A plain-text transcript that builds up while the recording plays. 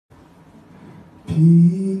비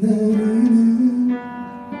내리는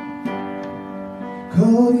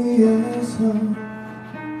거리에서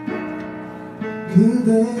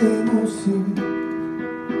그대의 모습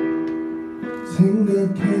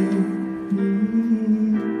생각해.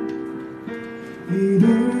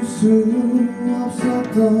 이룰 수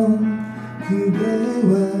없었던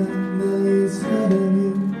그대와 나의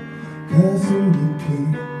사랑은 가슴 깊이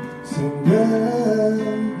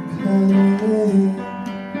생각하네.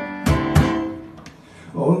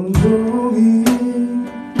 온종일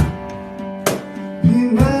비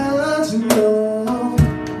맞으며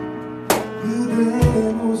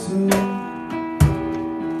그대의 모습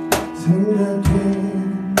생각해.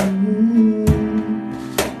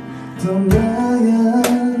 떠나야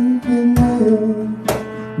했나요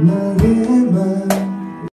나의 맘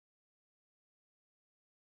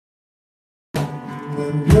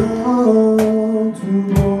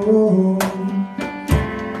남겨두고.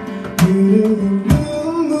 흐르는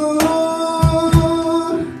눈물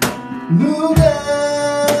누가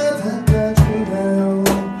닦아주나요.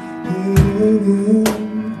 흐르는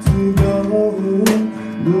뜨거운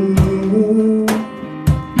눈물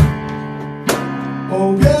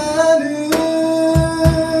오가는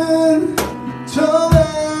저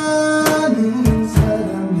많은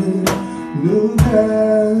사람들 누가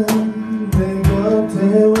내 곁에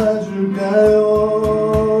와줄까요.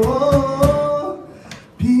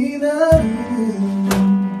 비나는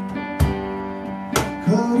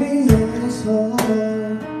거리에서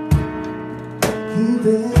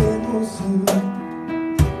그대의 모습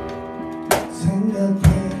생각해.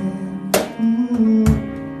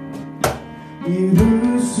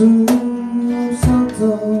 이룰 수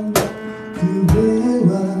없었던 그대와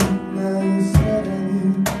나의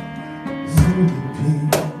사랑은 가슴 깊이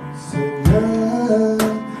생각하네.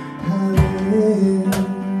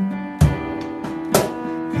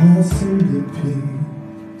 가슴 깊이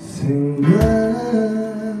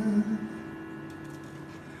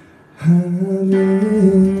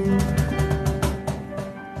생각하네.